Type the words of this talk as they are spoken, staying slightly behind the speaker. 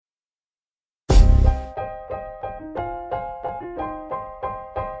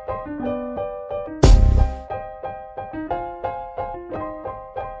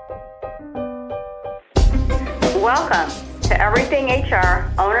Welcome to Everything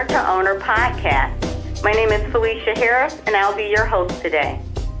HR Owner to Owner podcast. My name is Felicia Harris, and I'll be your host today.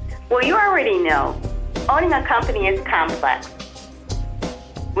 Well, you already know, owning a company is complex.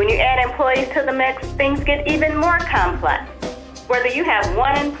 When you add employees to the mix, things get even more complex. Whether you have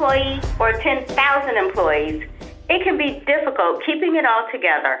one employee or 10,000 employees, it can be difficult keeping it all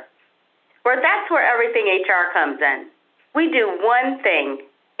together. Well, that's where Everything HR comes in. We do one thing,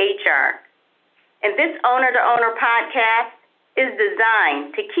 HR. And this Owner-to-Owner podcast is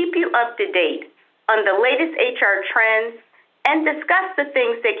designed to keep you up to date on the latest HR trends and discuss the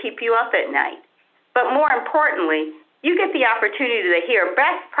things that keep you up at night. But more importantly, you get the opportunity to hear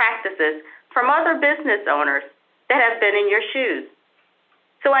best practices from other business owners that have been in your shoes.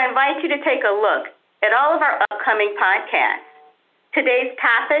 So I invite you to take a look at all of our upcoming podcasts. Today's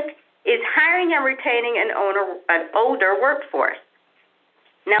topic is hiring and retaining an older workforce.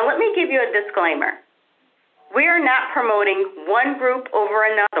 Now, let me give you a disclaimer. We are not promoting one group over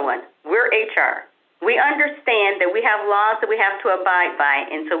another one. We're HR. We understand that we have laws that we have to abide by,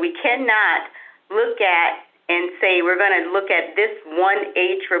 and so we cannot look at and say we're going to look at this one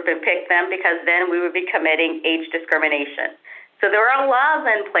age group and pick them, because then we would be committing age discrimination. So there are laws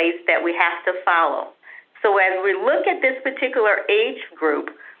in place that we have to follow. So as we look at this particular age group,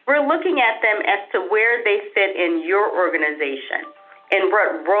 we're looking at them as to where they fit in your organization and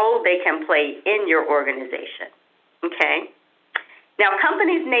what role they can play in your organization, okay? Now,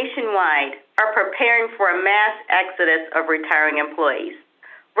 companies nationwide are preparing for a mass exodus of retiring employees.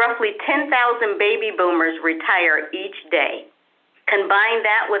 Roughly 10,000 baby boomers retire each day. Combine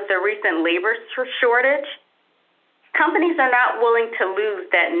that with the recent labor shortage, companies are not willing to lose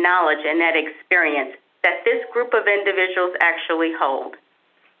that knowledge and that experience that this group of individuals actually hold.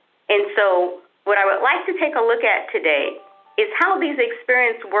 And so what I would like to take a look at today is how these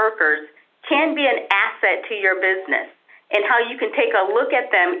experienced workers can be an asset to your business, and how you can take a look at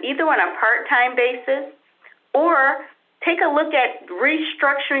them either on a part-time basis or take a look at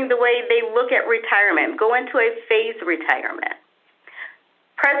restructuring the way they look at retirement, go into a phased retirement.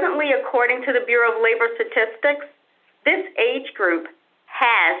 Presently, according to the Bureau of Labor Statistics, this age group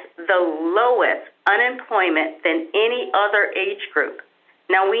has the lowest unemployment than any other age group.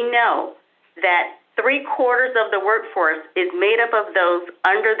 Now, we know that 3/4 of the workforce is made up of those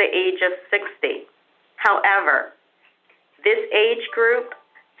under the age of 60. However, this age group,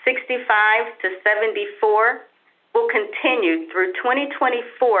 65 to 74, will continue through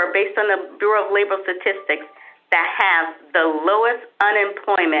 2024, based on the Bureau of Labor Statistics, that have the lowest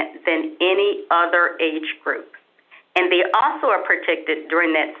unemployment than any other age group. And they also are predicted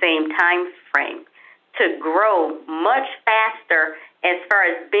during that same time frame to grow much faster as far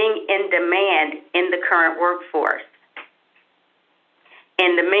as being in demand in the current workforce.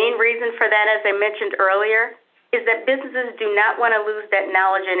 And the main reason for that, as I mentioned earlier, is that businesses do not want to lose that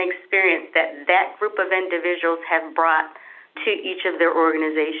knowledge and experience that that group of individuals have brought to each of their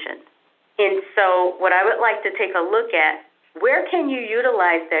organizations. And so what I would like to take a look at, where can you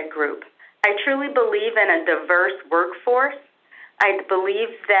utilize that group? I truly believe in a diverse workforce. I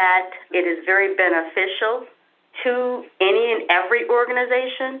believe that it is very beneficial to any and every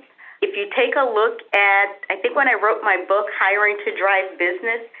organization. If you take a look at, I think when I wrote my book, Hiring to Drive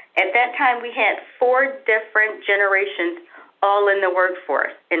Business, at that time we had 4 different generations all in the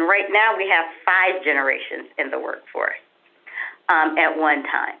workforce. And right now we have 5 generations in the workforce at one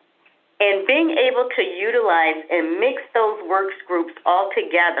time. And being able to utilize and mix those work groups all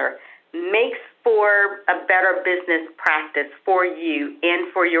together makes for a better business practice for you and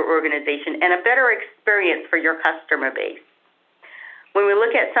for your organization, and a better experience for your customer base. When we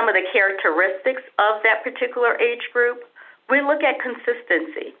look at some of the characteristics of that particular age group, we look at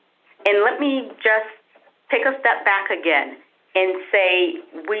consistency. And let me just take a step back again and say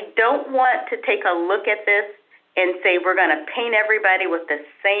we don't want to take a look at this and say we're going to paint everybody with the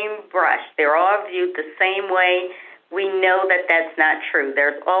same brush. They're all viewed the same way. We know that that's not true.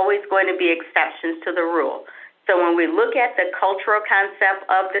 There's always going to be exceptions to the rule. So when we look at the cultural concept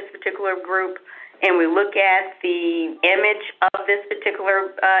of this particular group and we look at the image of this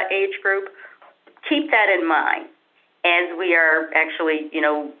particular age group, keep that in mind as we are actually,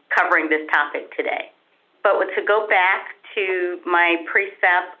 covering this topic today. But to go back to my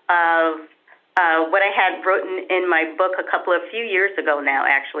precept of what I had written in my book a few years ago now,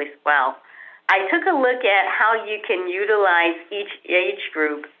 actually, I took a look at how you can utilize each age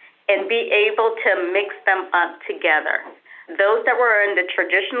group and be able to mix them up together. Those that were in the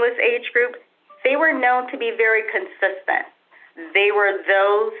traditionalist age group, they were known to be very consistent. They were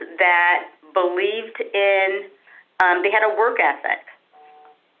those that believed in, they had a work ethic.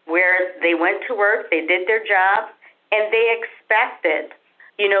 where they went to work, they did their job, and they expected,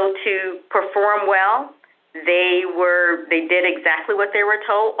 to perform well. They did exactly what they were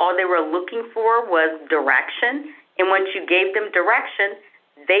told. All they were looking for was direction. And once you gave them direction,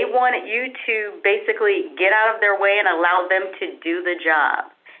 they wanted you to basically get out of their way and allow them to do the job.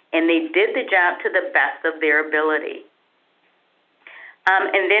 And they did the job to the best of their ability.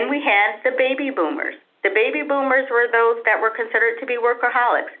 And then we had the baby boomers. The baby boomers were those that were considered to be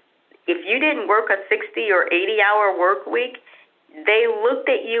workaholics. If you didn't work a 60 or 80-hour work week, they looked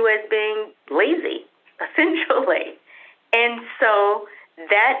at you as being lazy, essentially. And so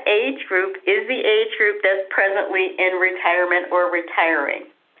that age group is the age group that's presently in retirement or retiring.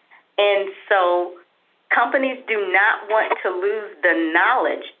 And so companies do not want to lose the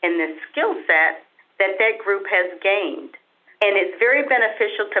knowledge and the skill set that group has gained. And it's very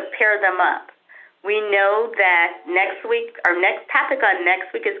beneficial to pair them up. We know that next week, our next topic on next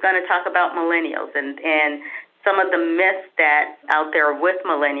week is going to talk about millennials and some of the myths that out there with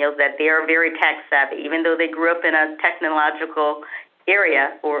millennials, that they are very tech savvy, even though they grew up in a technological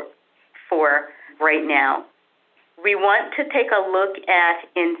area for right now. We want to take a look at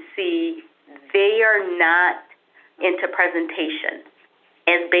and see they are not into presentation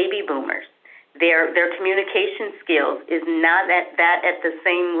as baby boomers. Their communication skills is not at the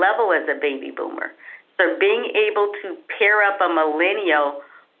same level as a baby boomer. So being able to pair up a millennial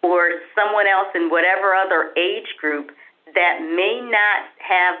or someone else in whatever other age group that may not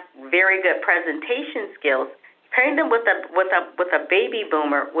have very good presentation skills, pairing them with a baby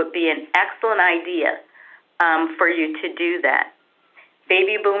boomer would be an excellent idea for you to do that.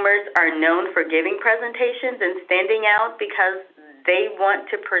 Baby boomers are known for giving presentations and standing out because they want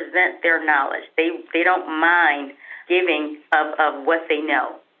to present their knowledge. They don't mind giving of what they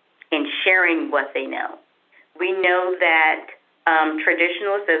know and sharing what they know. We know that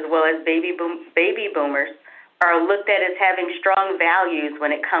traditionalists as well as baby boomers are looked at as having strong values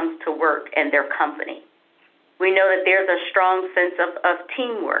when it comes to work and their company. We know that there's a strong sense of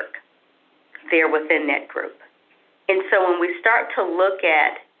teamwork there within that group. And so when we start to look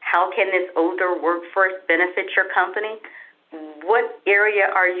at how can this older workforce benefit your company, what area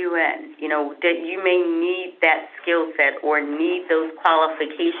are you in? That you may need that skill set or need those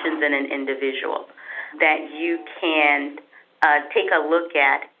qualifications in an individual that you can take a look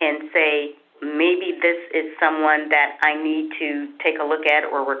at and say, maybe this is someone that I need to take a look at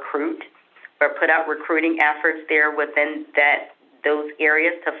or recruit or put out recruiting efforts there within those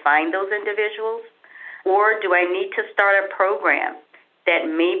areas to find those individuals? Or do I need to start a program that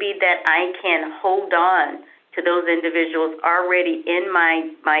maybe that I can hold on to those individuals already in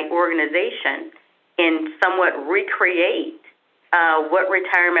my organization and somewhat recreate what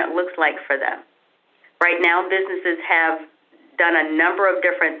retirement looks like for them? Right now, businesses have done a number of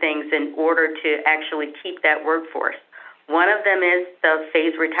different things in order to actually keep that workforce. One of them is the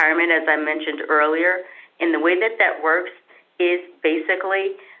phased retirement, as I mentioned earlier. And the way that works is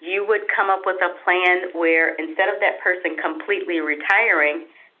basically you would come up with a plan where instead of that person completely retiring,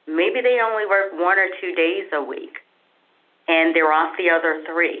 maybe they only work 1 or 2 days a week, and they're off the other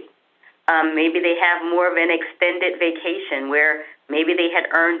 3. Maybe they have more of an extended vacation where maybe they had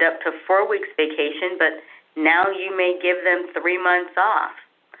earned up to 4 weeks vacation, but now you may give them 3 months off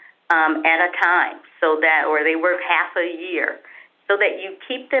at a time, or they work half a year, so that you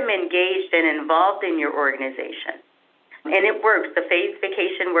keep them engaged and involved in your organization. And it works. The phased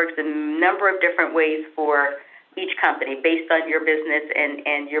vacation works in a number of different ways for each company based on your business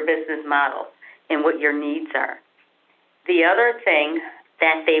and your business model and what your needs are. The other thing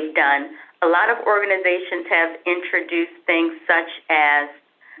that they've done, a lot of organizations have introduced things such as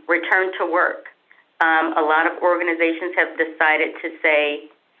return to work. A lot of organizations have decided to say,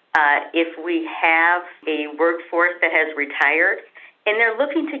 if we have a workforce that has retired and they're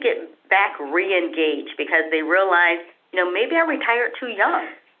looking to get back re-engaged because they realize, maybe I retired too young.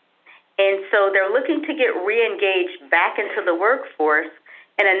 And so they're looking to get re-engaged back into the workforce,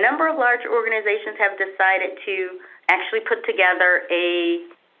 and a number of large organizations have decided to actually put together a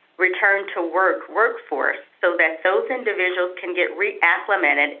return to workforce so that those individuals can get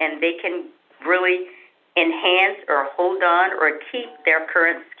reacclimated and they can really enhance or hold on or keep their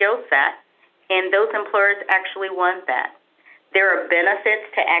current skill set, and those employers actually want that. There are benefits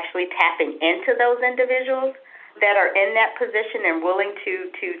to actually tapping into those individuals that are in that position and willing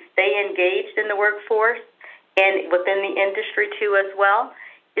to stay engaged in the workforce and within the industry too as well,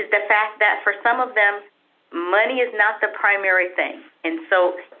 is the fact that for some of them, money is not the primary thing. And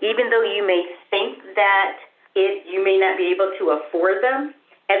so even though you may think that you may not be able to afford them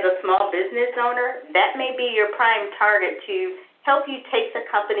as a small business owner, that may be your prime target to help you take the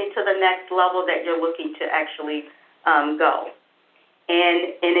company to the next level that you're looking to actually go, and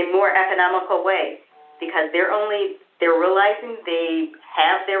in a more economical way, because they're realizing they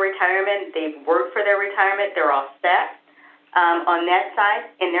have their retirement, they've worked for their retirement, they're all set on that side,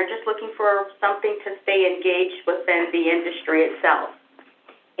 and they're just looking for something to stay engaged within the industry itself.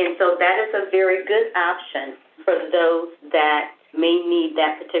 And so that is a very good option for those that may need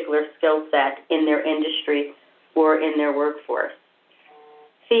that particular skill set in their industry or in their workforce.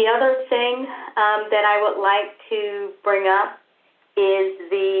 The other thing that I would like to bring up is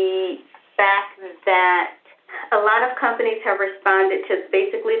the fact that a lot of companies have responded to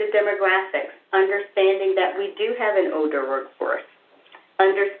basically the demographics, understanding that we do have an older workforce,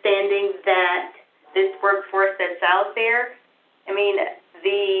 understanding that this workforce that's out there, I mean,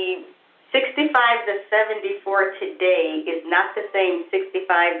 the 65 to 74 today is not the same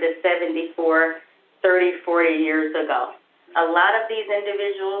 65 to 74 30, 40 years ago. A lot of these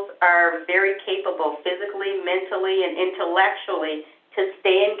individuals are very capable physically, mentally, and intellectually to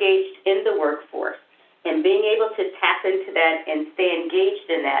stay engaged in the workforce. And being able to tap into that and stay engaged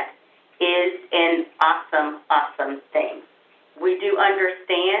in that is an awesome, awesome thing. We do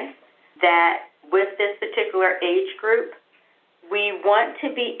understand that with this particular age group, we want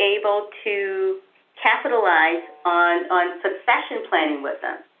to be able to capitalize on succession planning with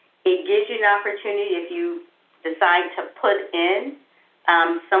them. It gives you an opportunity, if you decide to put in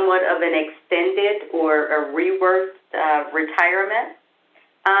somewhat of an extended or a reworked retirement,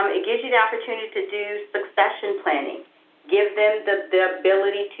 it gives you the opportunity to do succession planning, give them the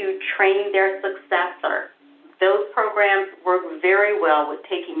ability to train their successor. Those programs work very well with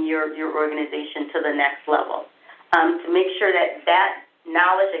taking your organization to the next level. To make sure that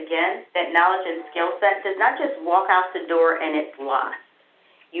knowledge, again, that knowledge and skill set does not just walk out the door and it's lost.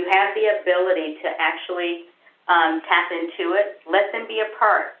 You have the ability to actually tap into it, let them be a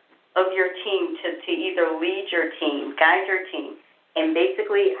part of your team to either lead your team, guide your team, and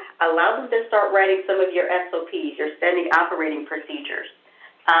basically allow them to start writing some of your SOPs, your standard operating procedures.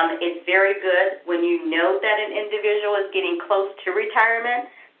 It's very good when you know that an individual is getting close to retirement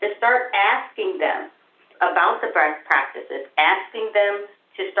to start asking them about the best practices, asking them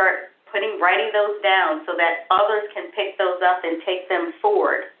to start writing those down so that others can pick those up and take them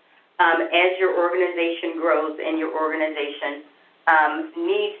forward as your organization grows and your organization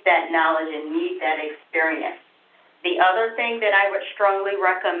needs that knowledge and needs that experience. The other thing that I would strongly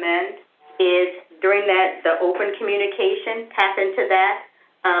recommend is during the open communication, tap into that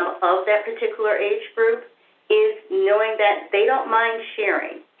of that particular age group, is knowing that they don't mind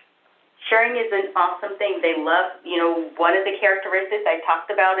sharing. Sharing is an awesome thing. They love, one of the characteristics I talked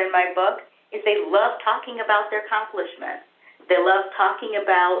about in my book is they love talking about their accomplishments. They love talking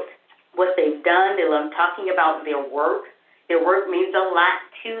about what they've done. They love talking about their work. Their work means a lot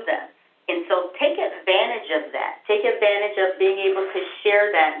to them. And so take advantage of that. Take advantage of being able to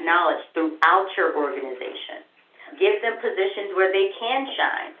share that knowledge throughout your organization. Give them positions where they can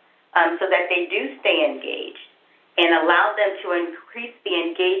shine so that they do stay engaged, and allow them to increase the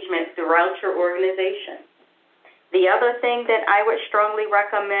engagement throughout your organization. The other thing that I would strongly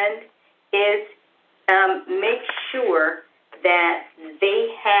recommend is make sure that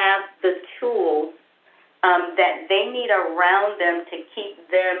they have the tools that they need around them to keep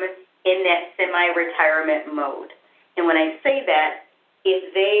them in that semi-retirement mode. And when I say that,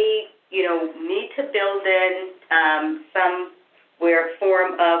 if they, need to build in somewhere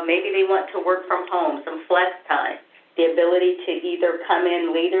form of maybe they want to work from home, some flex time, the ability to either come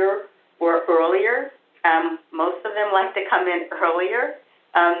in later or earlier. Most of them like to come in earlier,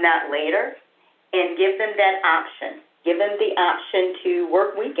 not later, and give them that option. Give them the option to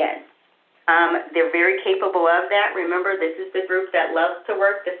work weekends. They're very capable of that. Remember, this is the group that loves to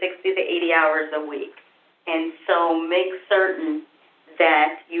work the 60 to 80 hours a week. And so make certain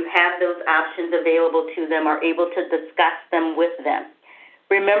that you have those options available to them, or able to discuss them with them.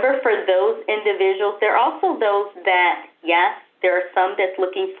 Remember, for those individuals, there are also those that, yes, there are some that's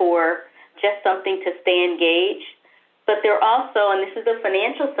looking for just something to stay engaged, but there are also, and this is the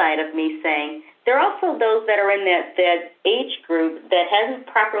financial side of me saying, there are also those that are in that age group that hasn't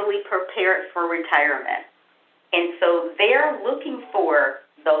properly prepared for retirement. And so they're looking for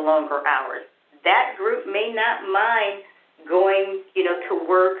the longer hours. That group may not mind going, to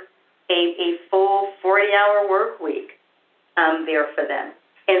work a full 40-hour work week there for them.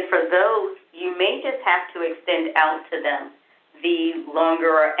 And for those, you may just have to extend out to them the longer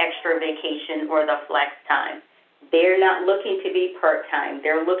or extra vacation or the flex time. They're not looking to be part-time.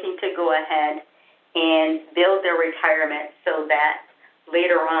 They're looking to go ahead and build their retirement so that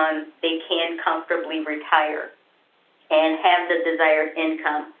later on they can comfortably retire. and have the desired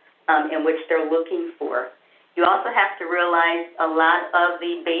income in which they're looking for. You also have to realize a lot of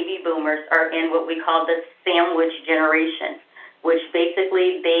the baby boomers are in what we call the sandwich generation, which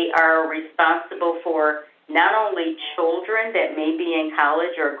basically they are responsible for not only children that may be in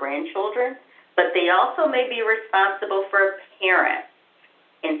college or grandchildren, but they also may be responsible for parents.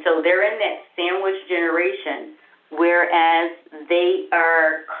 And so they're in that sandwich generation, whereas they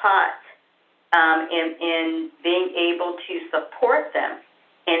are caught in being able to support them.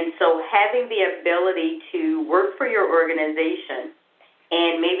 And so having the ability to work for your organization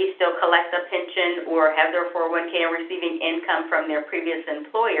and maybe still collect a pension or have their 401k and receiving income from their previous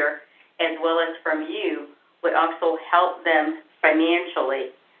employer as well as from you would also help them financially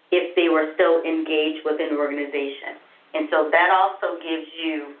if they were still engaged with an organization. And so that also gives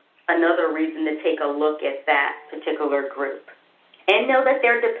you another reason to take a look at that particular group. And know that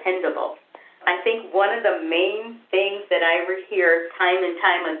they're dependable. I think one of the main things that I hear time and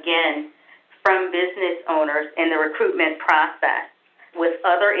time again from business owners in the recruitment process with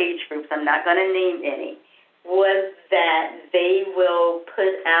other age groups, I'm not going to name any, was that they will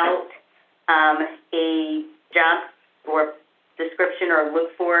put out a job or description or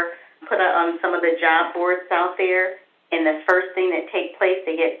put out on some of the job boards out there, and the first thing that takes place,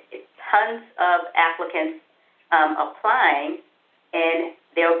 they get tons of applicants applying, and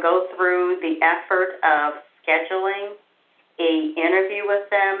they'll go through the effort of scheduling an interview with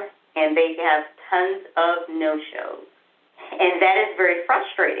them, and they have tons of no-shows. And that is very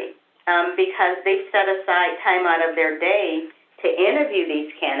frustrating because they've set aside time out of their day to interview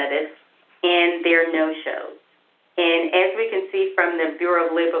these candidates, and they're no-shows. And as we can see from the Bureau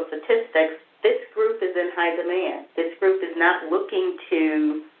of Labor Statistics, this group is in high demand. This group is not looking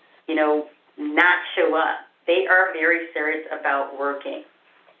to, not show up. They are very serious about working.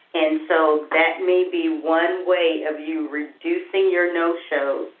 And so that may be one way of you reducing your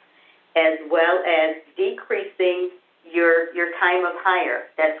no-shows as well as decreasing your time of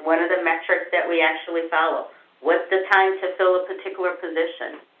hire. That's one of the metrics that we actually follow. What's the time to fill a particular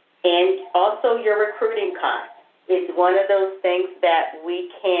position? And also your recruiting costs is one of those things that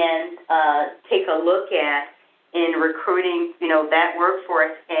we can take a look at in recruiting, that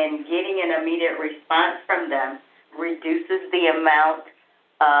workforce, and getting an immediate response from them reduces the amount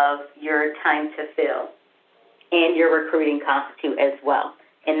of your time to fill and your recruiting costs too as well.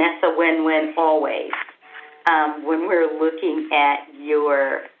 And that's a win-win always when we're looking at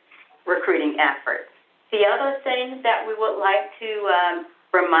your recruiting efforts. The other thing that we would like to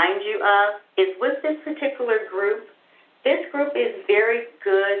remind you of is with this particular group, this group is very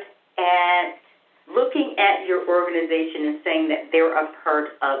good at looking at your organization and saying that they're a part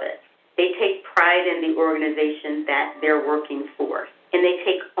of it. They take pride in the organization that they're working for, and they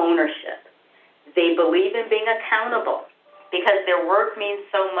take ownership. They believe in being accountable because their work means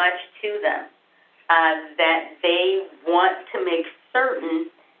so much to them that they want to make certain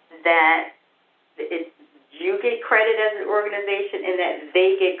that you get credit as an organization and that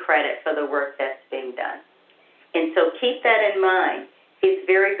they get credit for the work that's being done. And so keep that in mind. It's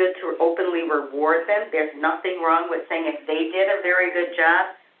very good to openly reward them. There's nothing wrong with saying if they did a very good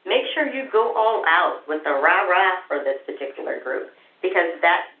job, make sure you go all out with the rah-rah for this particular group, because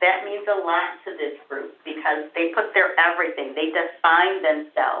that means a lot to this group because they put their everything. They define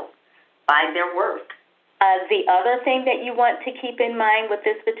themselves by their work. The other thing that you want to keep in mind with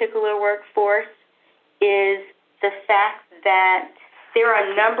this particular workforce is the fact that there are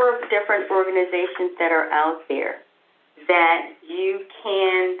a number of different organizations that are out there that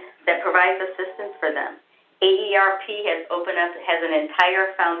provides assistance for them. AERP has an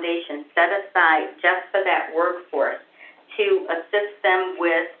entire foundation set aside just for that workforce to assist them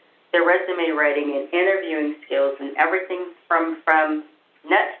with their resume writing and interviewing skills and everything from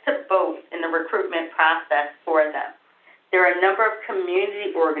nuts to bolts in the recruitment process for them. There are a number of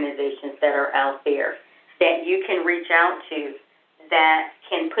community organizations that are out there that you can reach out to that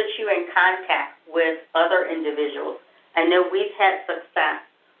can put you in contact with other individuals. I know we've had success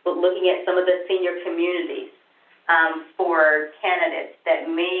with looking at some of the senior communities for candidates that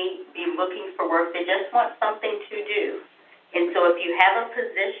may be looking for work. They just want something to do. And so if you have a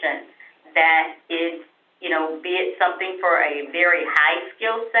position that is, be it something for a very high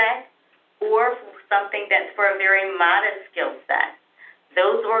skill set or something that's for a very modest skill set,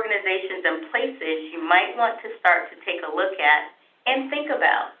 those organizations and places you might want to start to take a look at and think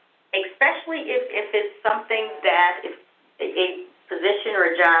about, especially if it's something that is a position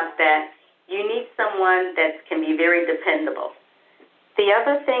or a job that you need someone that can be very dependable. The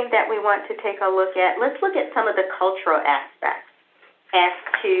other thing that we want to take a look at, let's look at some of the cultural aspects as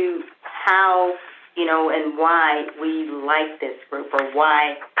to how and why we like this group, or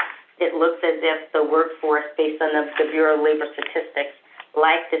why it looks as if the workforce, based on the Bureau of Labor Statistics,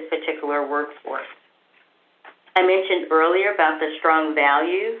 like this particular workforce. I mentioned earlier about the strong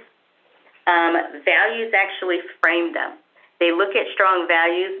values. Values actually frame them. They look at strong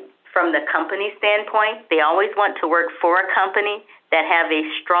values from the company standpoint. They always want to work for a company that have a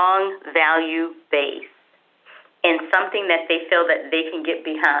strong value base and something that they feel that they can get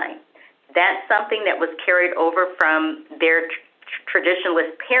behind. That's something that was carried over from their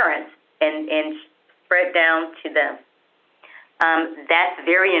traditionalist parents and spread down to them. That's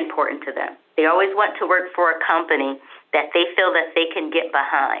very important to them. They always want to work for a company that they feel that they can get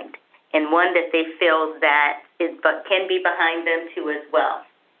behind, and one that they feel that can be behind them too as well,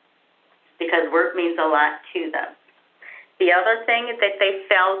 because work means a lot to them. The other thing is that they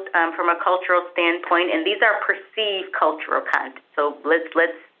felt from a cultural standpoint, and these are perceived cultural content, so let's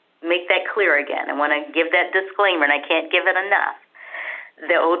make that clear again. I want to give that disclaimer, and I can't give it enough.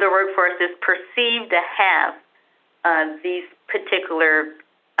 The older workforce is perceived to have these particular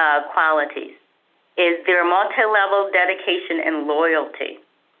qualities. Is their multi-level dedication and loyalty.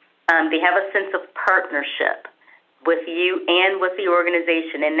 They have a sense of partnership with you and with the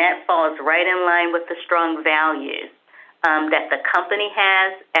organization, and that falls right in line with the strong values that the company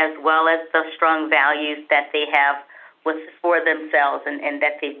has, as well as the strong values that they have for themselves and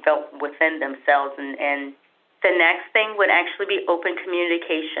that they built within themselves. And the next thing would actually be open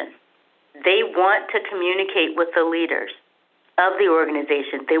communication. They want to communicate with the leaders of the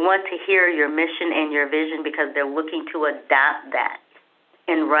organization. They want to hear your mission and your vision because they're looking to adopt that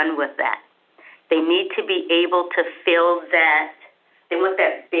and run with that. They need to be able to feel that they want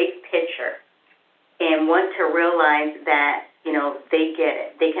that big picture and want to realize that, they get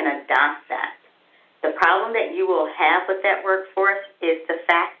it. They can adopt that. The problem that you will have with that workforce is the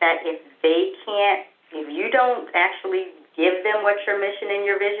fact that if you don't actually give them what your mission and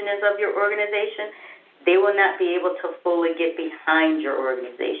your vision is of your organization, they will not be able to fully get behind your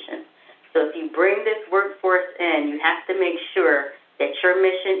organization. So if you bring this workforce in, you have to make sure that your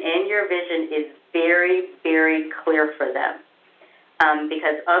mission and your vision is very, very clear for them,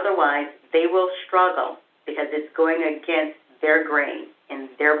 because otherwise they will struggle because it's going against their grain and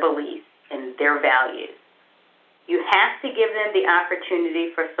their beliefs and their values. You have to give them the opportunity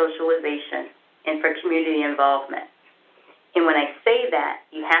for socialization and for community involvement. And when I say that,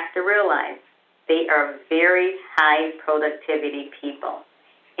 you have to realize they are very high productivity people.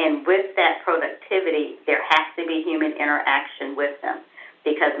 And with that productivity, there has to be human interaction with them,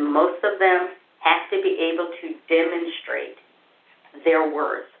 because most of them have to be able to demonstrate their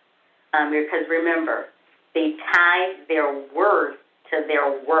worth. Because remember, they tie their worth to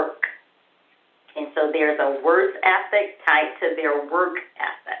their work. And so there's a worth ethic tied to their work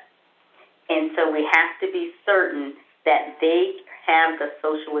ethic. And so we have to be certain that they have the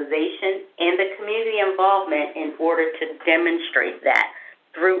socialization and the community involvement in order to demonstrate that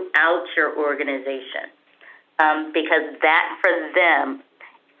throughout your organization, because that for them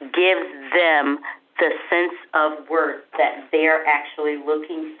gives them the sense of worth that they're actually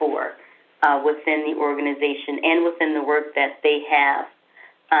looking for within the organization and within the work that they have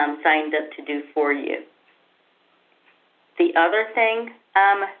signed up to do for you. The other thing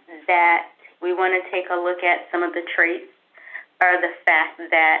that we want to take a look at, some of the traits, are the fact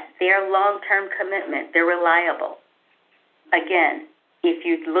that they're long-term commitment. They're reliable. Again, if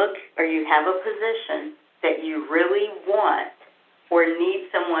you look or you have a position that you really want or need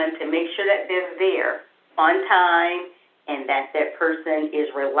someone to make sure that they're there on time and that person is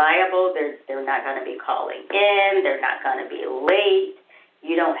reliable, they're not going to be calling in, they're not going to be late,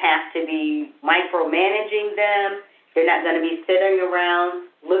 you don't have to be micromanaging them, they're not going to be sitting around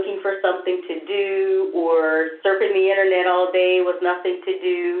looking for something to do or surfing the internet all day with nothing to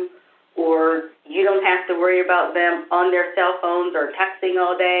do, or you don't have to worry about them on their cell phones or texting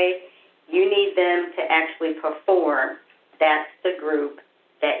all day. You need them to actually perform. That's the group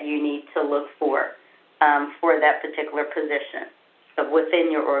that you need to look for that particular position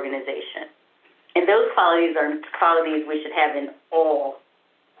within your organization. And those qualities are qualities we should have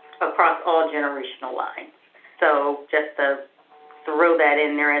across all generational lines. So just to throw that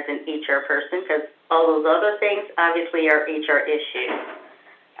in there as an HR person, because all those other things obviously are HR issues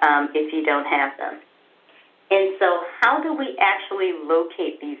if you don't have them. And so how do we actually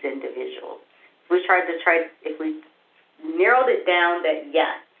locate these individuals? If we narrowed it down that,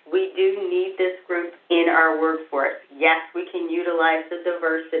 yes, we do need this group in our workforce. Yes, we can utilize the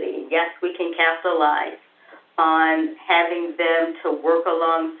diversity. Yes, we can capitalize on having them to work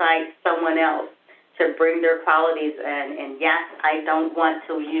alongside someone else to bring their qualities in. And yes, I don't want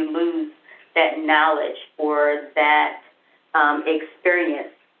you lose that knowledge or that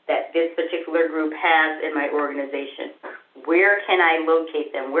experience that this particular group has in my organization? Where can I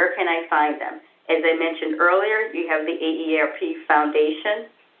locate them? Where can I find them? As I mentioned earlier, you have the AERP Foundation,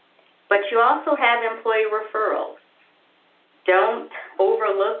 but you also have employee referrals. Don't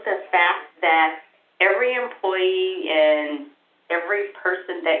overlook the fact that every employee and every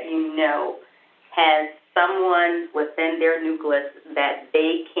person that you know has someone within their nucleus that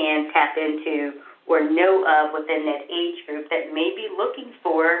they can tap into or know of within that age group that may be looking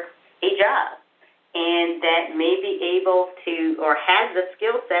for a job and that may be able to or has the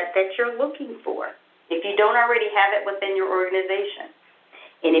skill set that you're looking for if you don't already have it within your organization.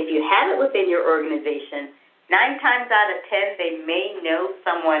 And if you have it within your organization, 9 times out of 10, they may know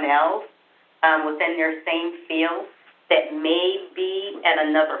someone else within their same field that may be at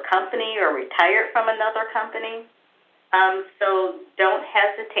another company or retired from another company. So don't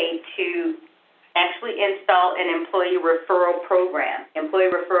hesitate to actually install an employee referral program. Employee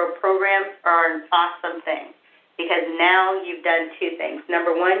referral programs are an awesome thing because now you've done 2 things.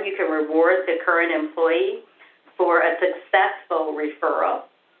 Number 1, you can reward the current employee for a successful referral,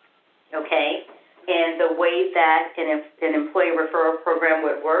 okay? And the way that an employee referral program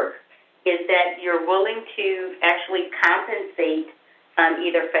would work is that you're willing to actually compensate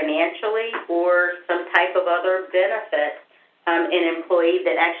either financially or some type of other benefit an employee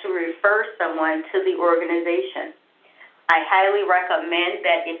that actually refers someone to the organization. I highly recommend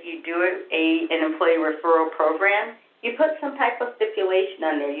that if you do an employee referral program, you put some type of stipulation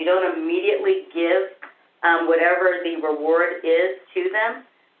on there. You don't immediately give whatever the reward is to them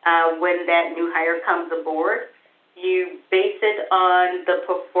when that new hire comes aboard. You base it on the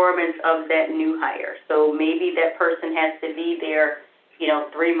performance of that new hire. So maybe that person has to be there,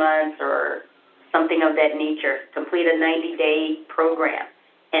 3 months or something of that nature, complete a 90-day program.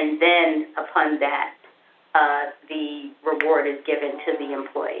 And then upon that, the reward is given to the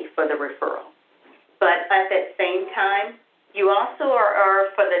employee for the referral. But at that same time, you also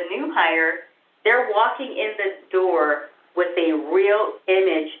are for the new hire, they're walking in the door with a real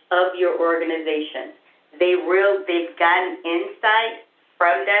image of your organization. They've gotten insight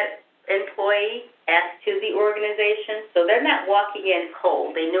from that employee as to the organization, so they're not walking in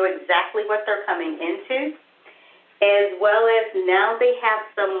cold. They know exactly what they're coming into, as well as now they have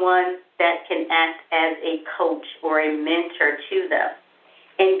someone that can act as a coach or a mentor to them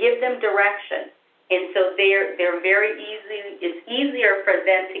and give them direction. And so they're very easy. It's easier for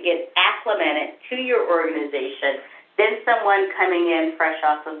them to get acclimated to your organization than someone coming in fresh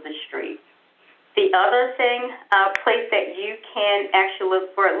off of the street. The other place that you can actually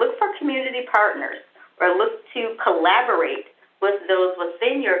look for community partners or look to collaborate with those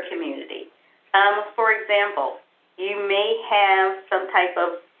within your community. For example, you may have some type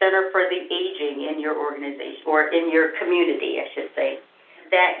of center for the aging in your organization or in your community, I should say,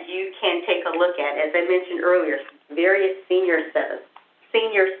 that you can take a look at. As I mentioned earlier, various senior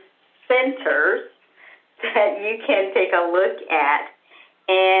centers that you can take a look at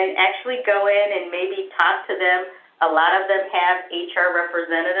and actually go in and maybe talk to them. A lot of them have HR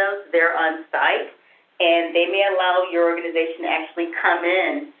representatives. They're on site, and they may allow your organization to actually come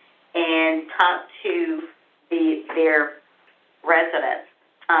in and talk to their residents.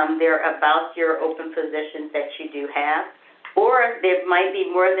 They're about your open positions that you do have, or they might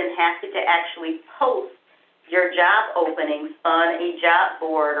be more than happy to actually post your job openings on a job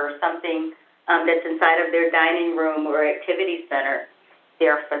board or something that's inside of their dining room or activity center.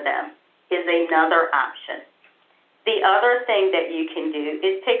 There for them is another option. The other thing that you can do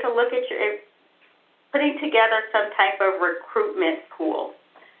is take a look at putting together some type of recruitment pool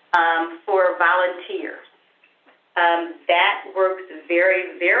for volunteers. That works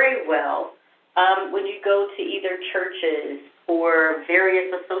very, very well when you go to either churches or various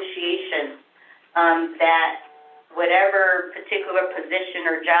associations that whatever particular position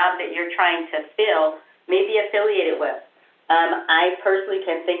or job that you're trying to fill may be affiliated with. I personally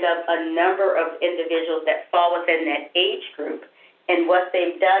can think of a number of individuals that fall within that age group, and what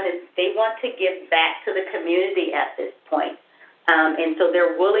they've done is they want to give back to the community at this point. And so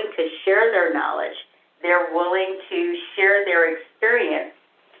they're willing to share their knowledge. They're willing to share their experience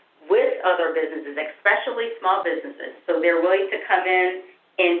with other businesses, especially small businesses. So they're willing to come in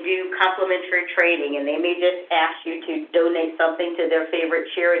and do complimentary training, and they may just ask you to donate something to their favorite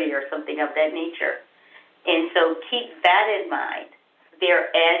charity or something of that nature. And so keep that in mind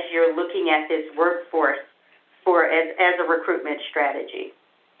there as you're looking at this workforce as a recruitment strategy.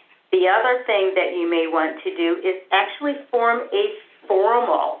 The other thing that you may want to do is actually form a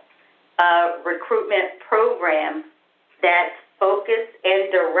formal recruitment program that's focused and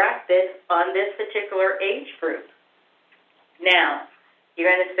directed on this particular age group. Now,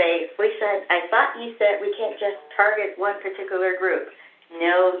 you're going to say, Felicia, I thought you said we can't just target one particular group.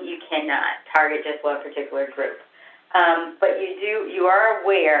 No, you cannot target just one particular group. But you are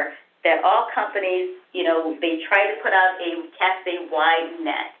aware that all companies, they try to cast a wide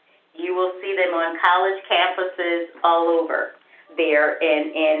net. You will see them on college campuses all over there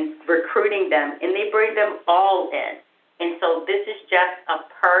and recruiting them, and they bring them all in. And so this is just a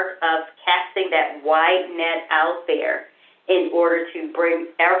part of casting that wide net out there in order to bring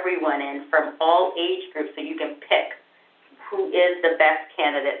everyone in from all age groups so you can pick who is the best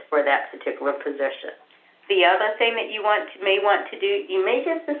candidate for that particular position. The other thing that you may want to do, you may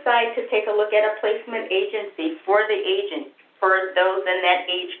just decide to take a look at a placement agency for those in that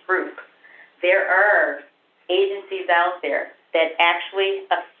age group. There are agencies out there that actually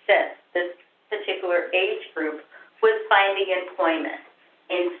assist this particular age group with finding employment.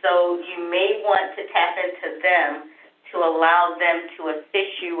 And so you may want to tap into them to allow them to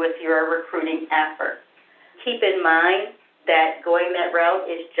assist you with your recruiting efforts. Keep in mind that going that route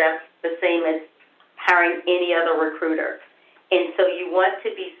is just the same as hiring any other recruiter. And so you want to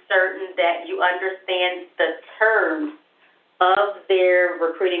be certain that you understand the terms of their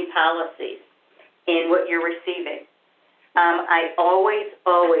recruiting policies and what you're receiving. I always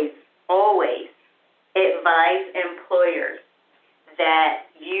advise employers that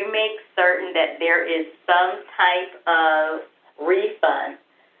you make certain that there is some type of refund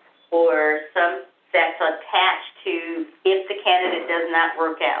or some that's attached to if the candidate does not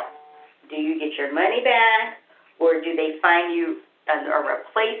work out. Do you get your money back, or do they find you a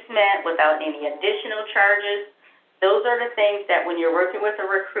replacement without any additional charges? Those are the things that when you're working with a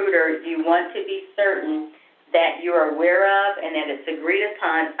recruiter, you want to be certain that you're aware of and that it's agreed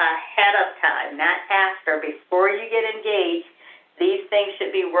upon ahead of time, not after. Before you get engaged, these things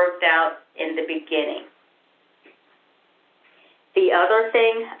should be worked out in the beginning. The other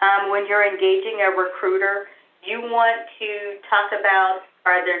thing, when you're engaging a recruiter, you want to talk about,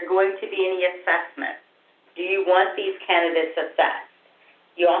 are there going to be any assessments? Do you want these candidates assessed?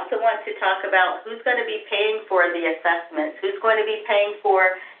 You also want to talk about who's going to be paying for the assessments, who's going to be paying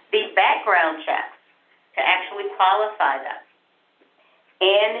for the background checks to actually qualify them.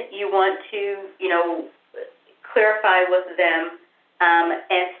 And you want to, clarify with them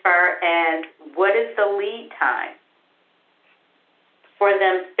as far as what is the lead time for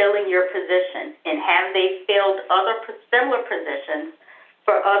them filling your position, and have they filled other similar positions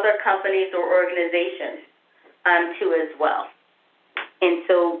for other companies or organizations too as well. And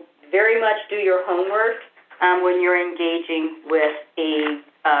so very much do your homework when you're engaging with a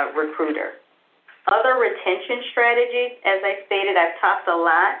recruiter. Other retention strategies, as I stated, I've talked a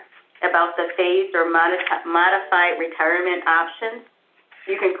lot about the phased or modified retirement options.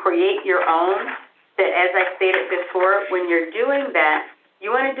 You can create your own. That, as I stated before, when you're doing that,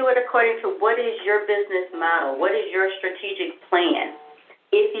 you want to do it according to what is your business model, what is your strategic plan.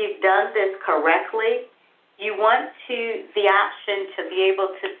 If you've done this correctly, you want the option to be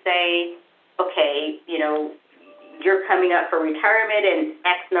able to say, okay, you're coming up for retirement in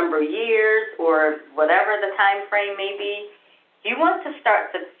X number of years or whatever the time frame may be. You want to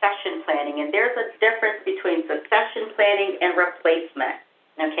start succession planning, and there's a difference between succession planning and replacement,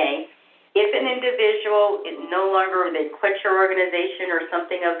 okay? If an individual is no longer, they quit your organization or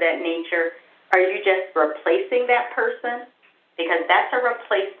something of that nature, are you just replacing that person? Because that's a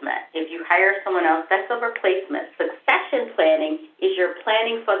replacement. If you hire someone else, that's a replacement. Succession planning is you're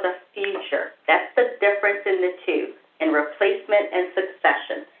planning for the future. That's the difference in the two, in replacement and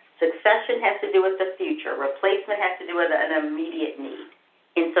succession. Succession has to do with the future. Replacement has to do with an immediate need.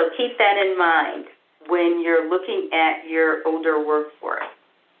 And so keep that in mind when you're looking at your older workforce.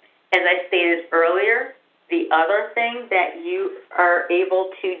 As I stated earlier, the other thing that you are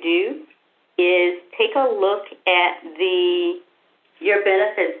able to do is take a look at your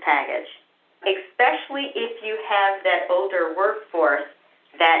benefits package, especially if you have that older workforce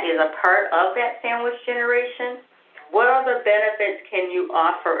that is a part of that sandwich generation. What other benefits can you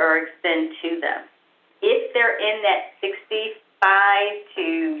offer or extend to them? If they're in that 65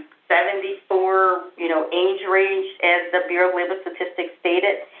 to 74, age range, as the Bureau of Labor Statistics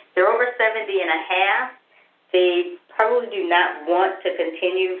stated, they're over 70 and a half. They probably do not want to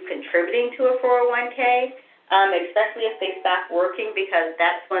continue contributing to a 401k, especially if they stop working, because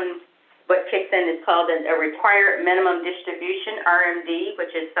that's when what kicks in is called a required minimum distribution, RMD,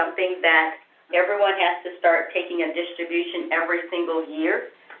 which is something that everyone has to start taking a distribution every single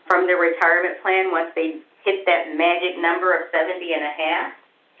year from their retirement plan once they hit that magic number of 70 and a half.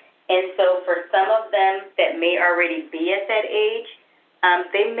 And so for some of them that may already be at that age,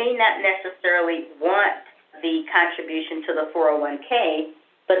 they may not necessarily want the contribution to the 401k,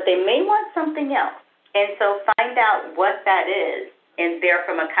 but they may want something else. And so find out what that is, and there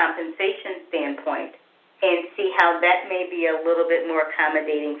from a compensation standpoint, and see how that may be a little bit more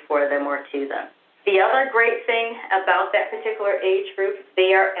accommodating for them or to them. The other great thing about that particular age group,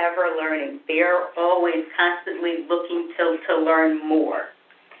 they are ever learning. They are always constantly looking to learn more.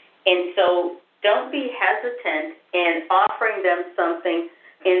 And so don't be hesitant in offering them something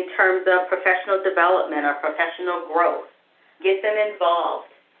in terms of professional development or professional growth. Get them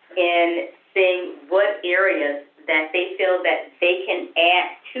involved in seeing what areas that they feel that they can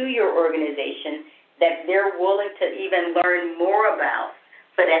add to your organization that they're willing to even learn more about,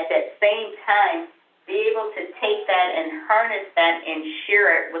 but at that same time, be able to take that and harness that and share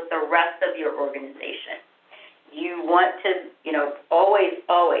it with the rest of your organization. You want to,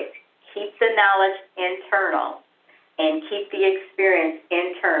 always keep the knowledge internal and keep the experience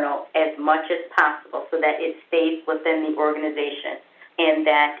internal as much as possible so that it stays within the organization and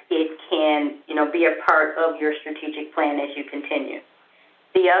that it can, be a part of your strategic plan as you continue.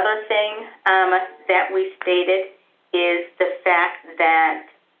 The other thing that we stated is the fact that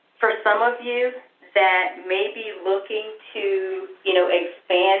for some of you that may be looking to,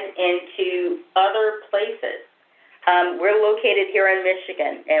 expand into other places. We're located here in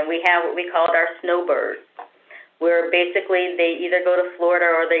Michigan, and we have what we call our snowbirds, where basically they either go to Florida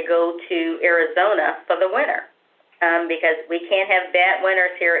or they go to Arizona for the winter, because we can't have bad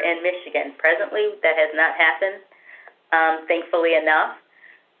winters here in Michigan. Presently, that has not happened, thankfully enough.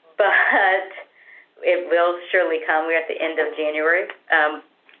 But it will surely come. We're at the end of January,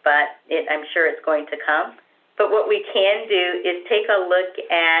 but I'm sure it's going to come. But what we can do is take a look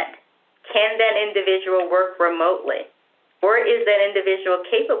at, can that individual work remotely? Or is that individual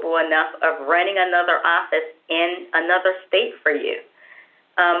capable enough of running another office in another state for you?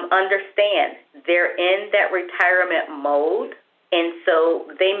 Understand, they're in that retirement mode. And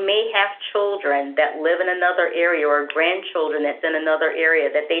so they may have children that live in another area or grandchildren that's in another area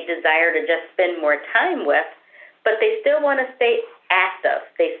that they desire to just spend more time with, but they still want to stay active.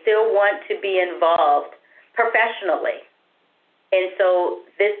 They still want to be involved professionally. And so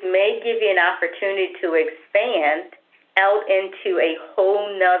this may give you an opportunity to expand out into a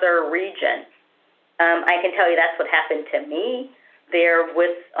whole nother region. I can tell you that's what happened to me there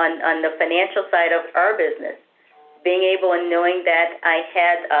on the financial side of our business. Being able and knowing that I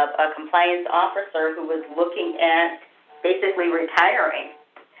had a compliance officer who was looking at basically retiring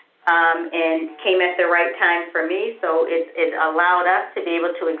and came at the right time for me. So it allowed us to be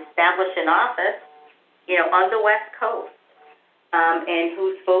able to establish an office, on the West Coast, and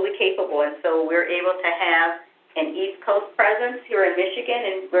who's fully capable. And so we're able to have an East Coast presence here in Michigan,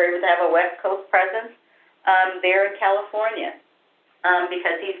 and we're able to have a West Coast presence there in California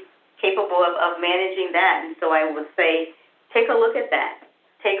because he's capable of managing that. And so I would say, take a look at that.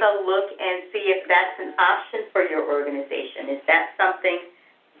 Take a look and see if that's an option for your organization. Is that something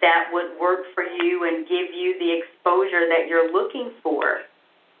that would work for you and give you the exposure that you're looking for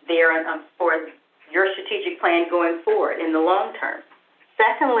there for your strategic plan going forward in the long term?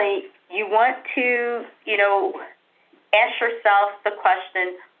 Secondly, you want to, ask yourself the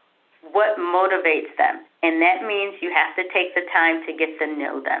question, what motivates them? And that means you have to take the time to get to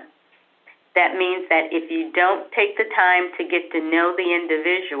know them. That means that if you don't take the time to get to know the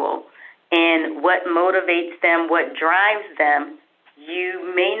individual and what motivates them, what drives them,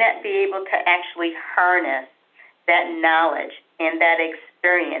 you may not be able to actually harness that knowledge and that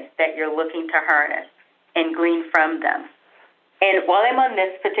experience that you're looking to harness and glean from them. And while I'm on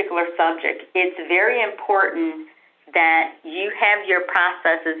this particular subject, it's very important that you have your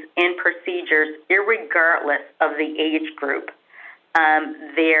processes and procedures irregardless of the age group.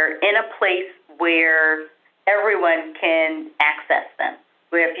 They're in a place where everyone can access them.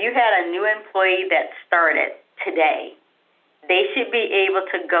 Where if you had a new employee that started today, they should be able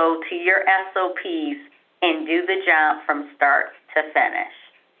to go to your SOPs and do the job from start to finish.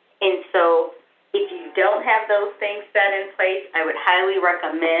 And so if you don't have those things set in place, I would highly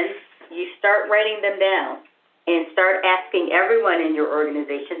recommend you start writing them down and start asking everyone in your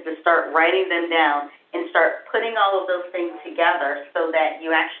organization to start writing them down and start putting all of those things together so that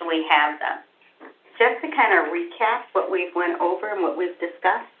you actually have them. Just to kind of recap what we've went over and what we've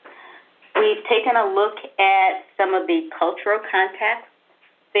discussed, we've taken a look at some of the cultural context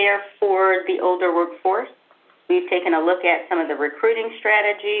there for the older workforce. We've taken a look at some of the recruiting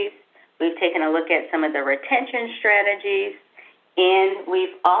strategies. We've taken a look at some of the retention strategies. And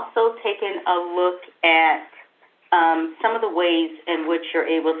we've also taken a look at some of the ways in which you're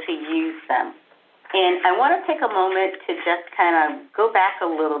able to use them. And I want to take a moment to just kind of go back a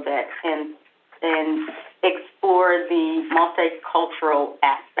little bit and explore the multicultural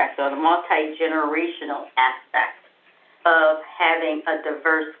aspect or the multi-generational aspect of having a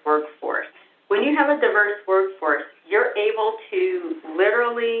diverse workforce. When you have a diverse workforce, you're able to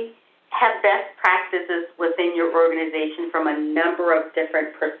literally have best practices within your organization from a number of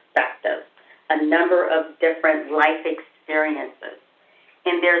different perspectives, a number of different life experiences.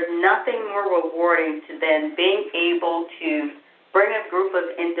 And there's nothing more rewarding than being able to bring a group of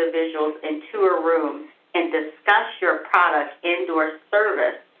individuals into a room and discuss your product and/or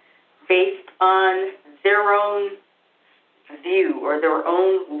service based on their own view or their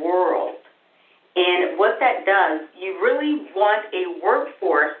own world. And what that does, you really want a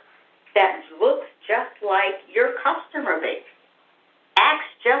workforce that looks just like your customer base, acts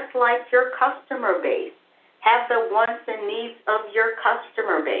just like your customer base, have the wants and needs of your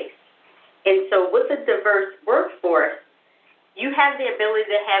customer base. And so with a diverse workforce, you have the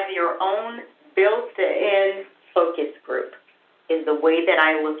ability to have your own built-in focus group is the way that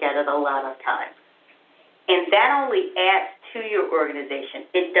I look at it a lot of times. And that only adds to your organization.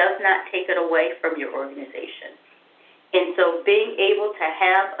 It does not take it away from your organization. And so being able to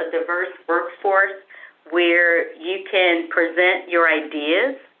have a diverse workforce where you can present your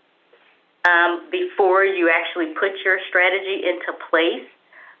ideas before you actually put your strategy into place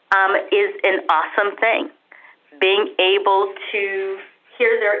is an awesome thing. Being able to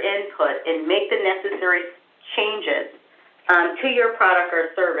hear their input and make the necessary changes to your product or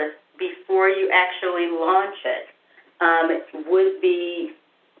service before you actually launch it would be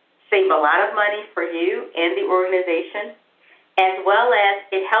save a lot of money for you and the organization, as well as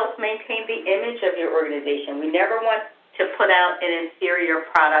it helps maintain the image of your organization. We never want to put out an inferior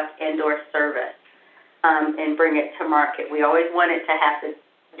product and/or service and bring it to market. We always want it to have to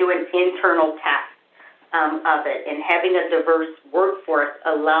do an internal test of it, and having a diverse workforce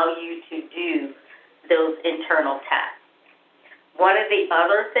allow you to do those internal tests. One of the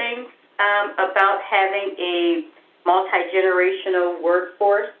other things about having a multi-generational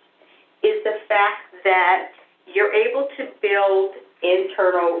workforce is the fact that you're able to build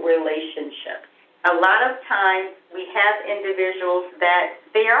internal relationships. A lot of times we have individuals that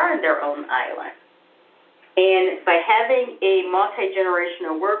they are in their own island. And by having a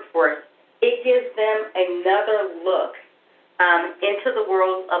multi-generational workforce, it gives them another look into the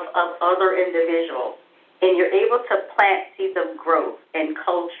world of other individuals. And you're able to plant seeds of growth and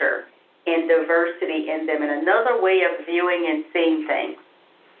culture and diversity in them, and another way of viewing and seeing things.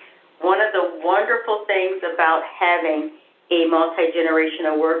 One of the wonderful things about having a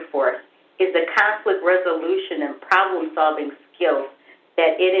multi-generational workforce is the conflict resolution and problem-solving skills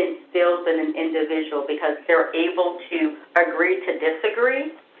that it instills in an individual, because they're able to agree to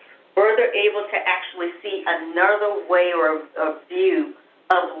disagree, or they're able to actually see another way or a view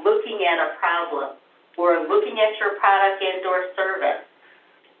of looking at a problem or looking at your product and/or service.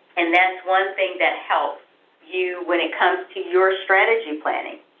 And that's one thing that helps you when it comes to your strategy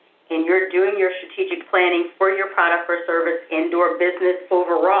planning. And you're doing your strategic planning for your product or service and/or business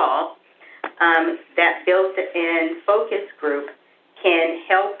overall, that built-in focus group can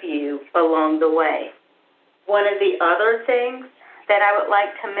help you along the way. One of the other things that I would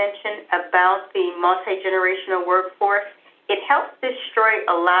like to mention about the multi-generational workforce, it helps destroy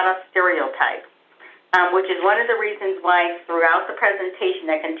a lot of stereotypes, which is one of the reasons why throughout the presentation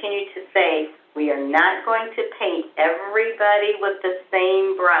I continue to say we are not going to paint everybody with the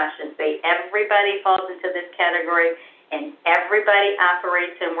same brush and say everybody falls into this category and everybody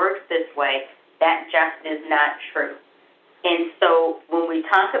operates and works this way. That just is not true. And so when we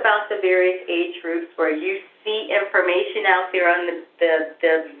talk about the various age groups, where you see information out there on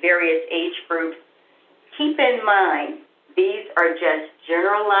the various age groups, keep in mind these are just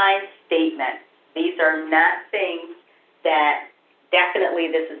generalized statements. These are not things that definitely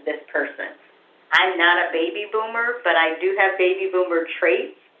this is this person. I'm not a baby boomer, but I do have baby boomer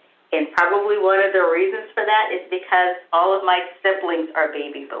traits, and probably one of the reasons for that is because all of my siblings are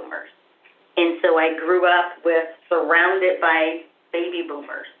baby boomers. And so I grew up surrounded by baby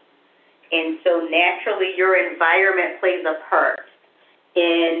boomers. And so naturally your environment plays a part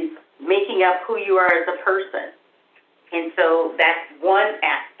in making up who you are as a person. And so that's one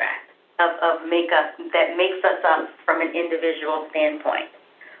aspect of makeup that makes us up from an individual standpoint.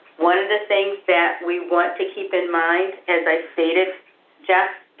 One of the things that we want to keep in mind, as I stated,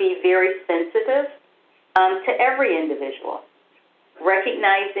 just be very sensitive to every individual,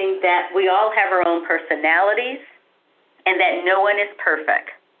 recognizing that we all have our own personalities and that no one is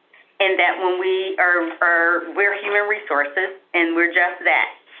perfect. and that when we're human resources, and we're just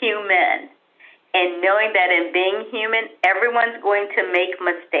that, human. And knowing that in being human, everyone's going to make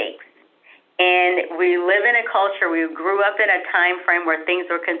mistakes. And we live in a culture, we grew up in a time frame where things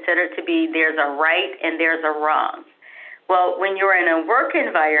were considered to be there's a right and there's a wrong. Well, when you're in a work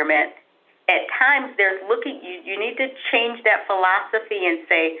environment, at times you need to change that philosophy and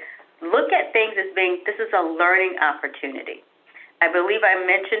say, look at things as being, this is a learning opportunity. I believe I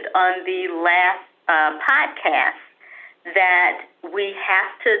mentioned on the last podcast that we have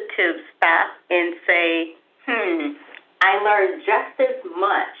to stop and say, I learned just as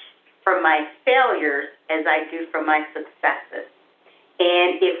much from my failures as I do from my successes.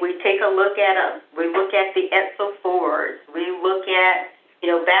 And if we take a look at we look at the Edsel Fords, we look at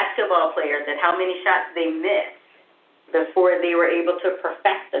basketball players and how many shots they missed before they were able to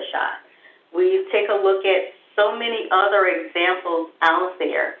perfect the shot. We take a look at so many other examples out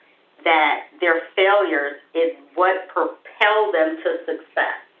there that their failures is what propelled them to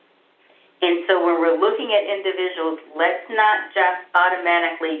success. And so when we're looking at individuals, let's not just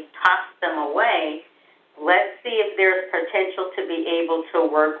automatically toss them away. Let's see if there's potential to be able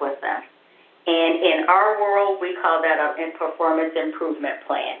to work with them. And in our world, we call that a performance improvement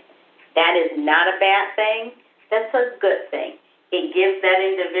plan. That is not a bad thing. That's a good thing. It gives that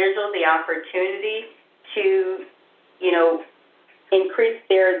individual the opportunity to, increase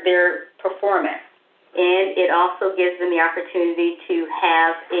their performance. And it also gives them the opportunity to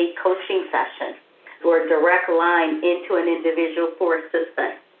have a coaching session or a direct line into an individual for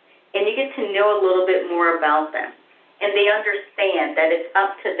assistance. And you get to know a little bit more about them. And they understand that it's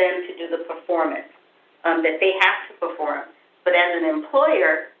up to them to do the performance, that they have to perform. But as an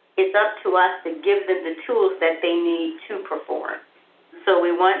employer, it's up to us to give them the tools that they need to perform. So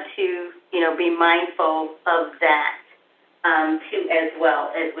we want to, be mindful of that. Too, as well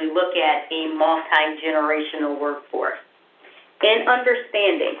as we look at a multi-generational workforce. And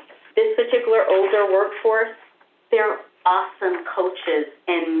understanding this particular older workforce, they're awesome coaches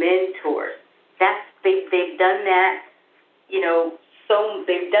and mentors. They've done that,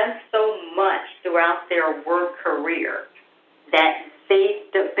 they've done so much throughout their work career that they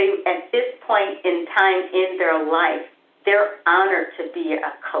at this point in time in their life, they're honored to be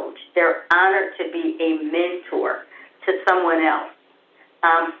a coach. They're honored to be a mentor to someone else.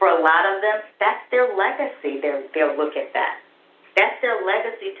 For a lot of them, that's their legacy. They'll look at that. That's their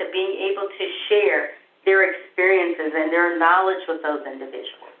legacy, to being able to share their experiences and their knowledge with those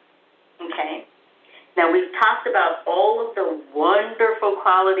individuals. Okay? Now, we've talked about all of the wonderful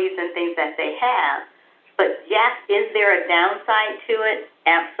qualities and things that they have, but yes, is there a downside to it?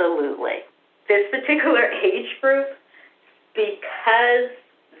 Absolutely. This particular age group, because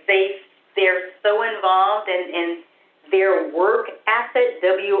they're so involved in their work ethic,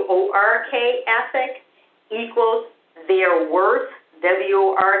 WORK ethic, equals their worth,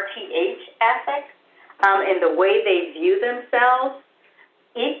 WORTH ethic, and the way they view themselves.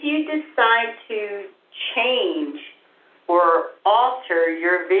 If you decide to change or alter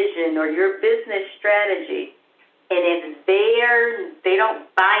your vision or your business strategy, and if they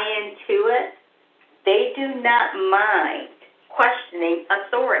don't buy into it, they do not mind questioning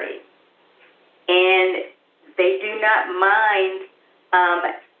authority. And they do not mind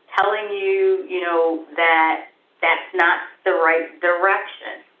telling you, that that's not the right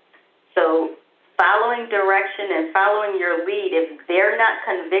direction. So following direction and following your lead, if they're not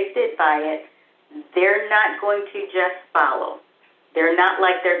convicted by it, they're not going to just follow. They're not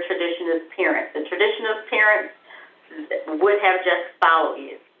like their traditionalist parents. The traditionalist parents would have just followed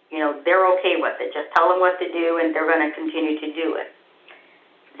you. They're okay with it. Just tell them what to do, and they're going to continue to do it.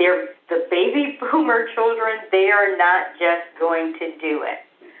 The baby boomer children, they are not just going to do it.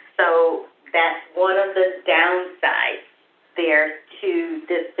 So that's one of the downsides there to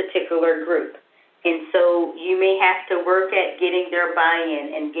this particular group. And so you may have to work at getting their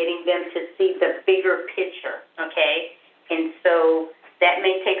buy-in and getting them to see the bigger picture, okay? And so that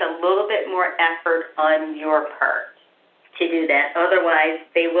may take a little bit more effort on your part to do that. Otherwise,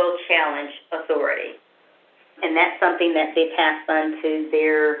 they will challenge authority. And that's something that they pass on to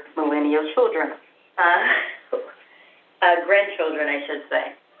their millennial children, grandchildren, I should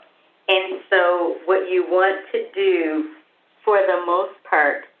say. And so what you want to do, for the most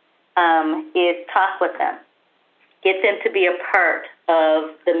part, is talk with them. Get them to be a part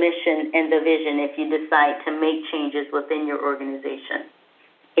of the mission and the vision if you decide to make changes within your organization,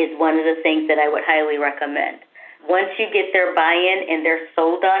 is one of the things that I would highly recommend. Once you get their buy-in and they're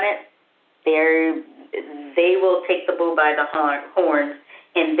sold on it, they will take the bull by the horns,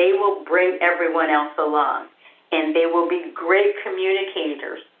 and they will bring everyone else along. And they will be great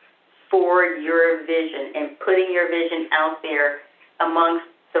communicators for your vision and putting your vision out there amongst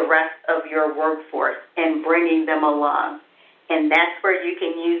the rest of your workforce and bringing them along. And that's where you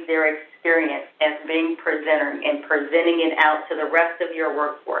can use their experience as being presenter and presenting it out to the rest of your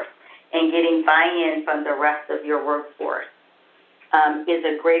workforce and getting buy-in from the rest of your workforce is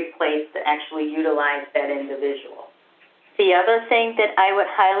a great place to actually utilize that individual. The other thing that I would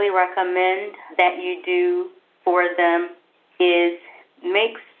highly recommend that you do for them is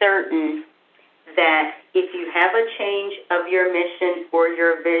make certain that if you have a change of your mission or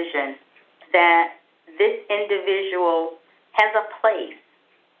your vision, that this individual has a place.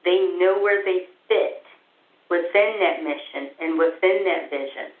 They know where they fit within that mission and within that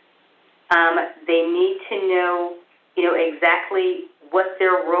vision. They need to know, exactly what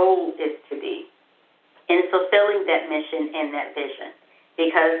their role is to be in fulfilling that mission and that vision,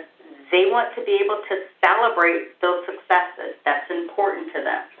 because they want to be able to celebrate those successes. That's important to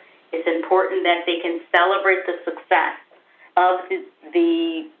them. It's important that they can celebrate the success of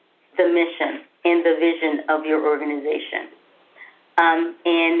the mission and the vision of your organization.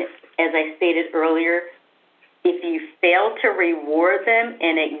 And as I stated earlier, if you fail to reward them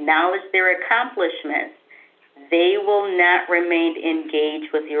and acknowledge their accomplishments, they will not remain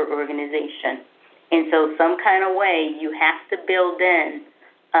engaged with your organization. And so some kind of way you have to build in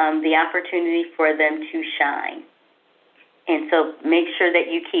the opportunity for them to shine. And so make sure that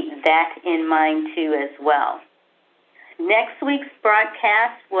you keep that in mind too as well. Next week's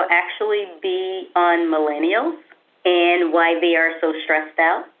broadcast will actually be on millennials and why they are so stressed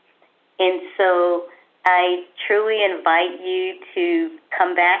out. And so I truly invite you to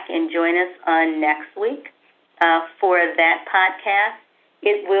come back and join us on next week for that podcast.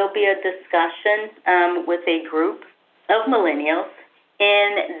 It will be a discussion with a group of millennials,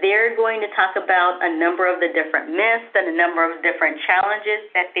 and they're going to talk about a number of the different myths and a number of different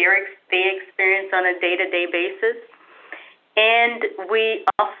challenges that they experience on a day-to-day basis. And we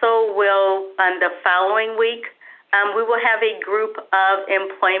also will, on the following week, we will have a group of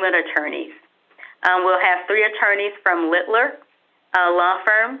employment attorneys. We'll have 3 attorneys from Littler Law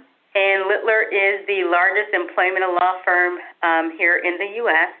Firm, and Littler is the largest employment law firm here in the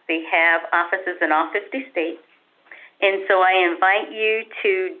U.S. They have offices in all 50 states. And so I invite you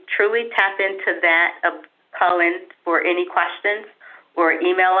to truly tap into that, call in for any questions or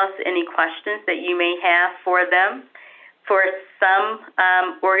email us any questions that you may have for them. For some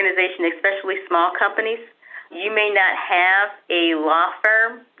organizations, especially small companies, you may not have a law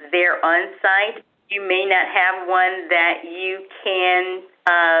firm there on site. You may not have one that you can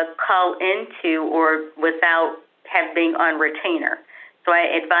call into or without being on retainer. So I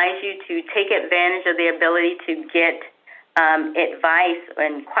advise you to take advantage of the ability to get advice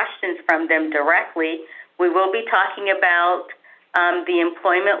and questions from them directly. We will be talking about the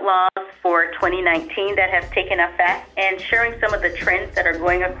employment laws for 2019 that have taken effect and sharing some of the trends that are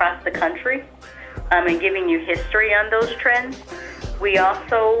going across the country and giving you history on those trends. We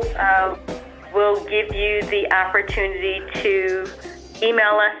also will give you the opportunity to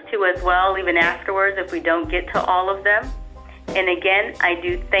email us too as well, even afterwards if we don't get to all of them. And again, I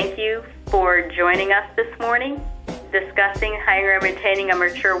do thank you for joining us this morning, discussing hiring and retaining a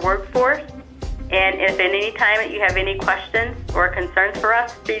mature workforce. And if at any time you have any questions or concerns for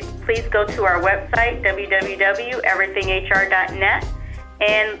us, please go to our website, www.everythinghr.net,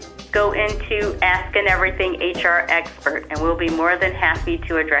 and go into Ask an Everything HR Expert, and we'll be more than happy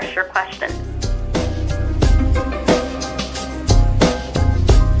to address your questions.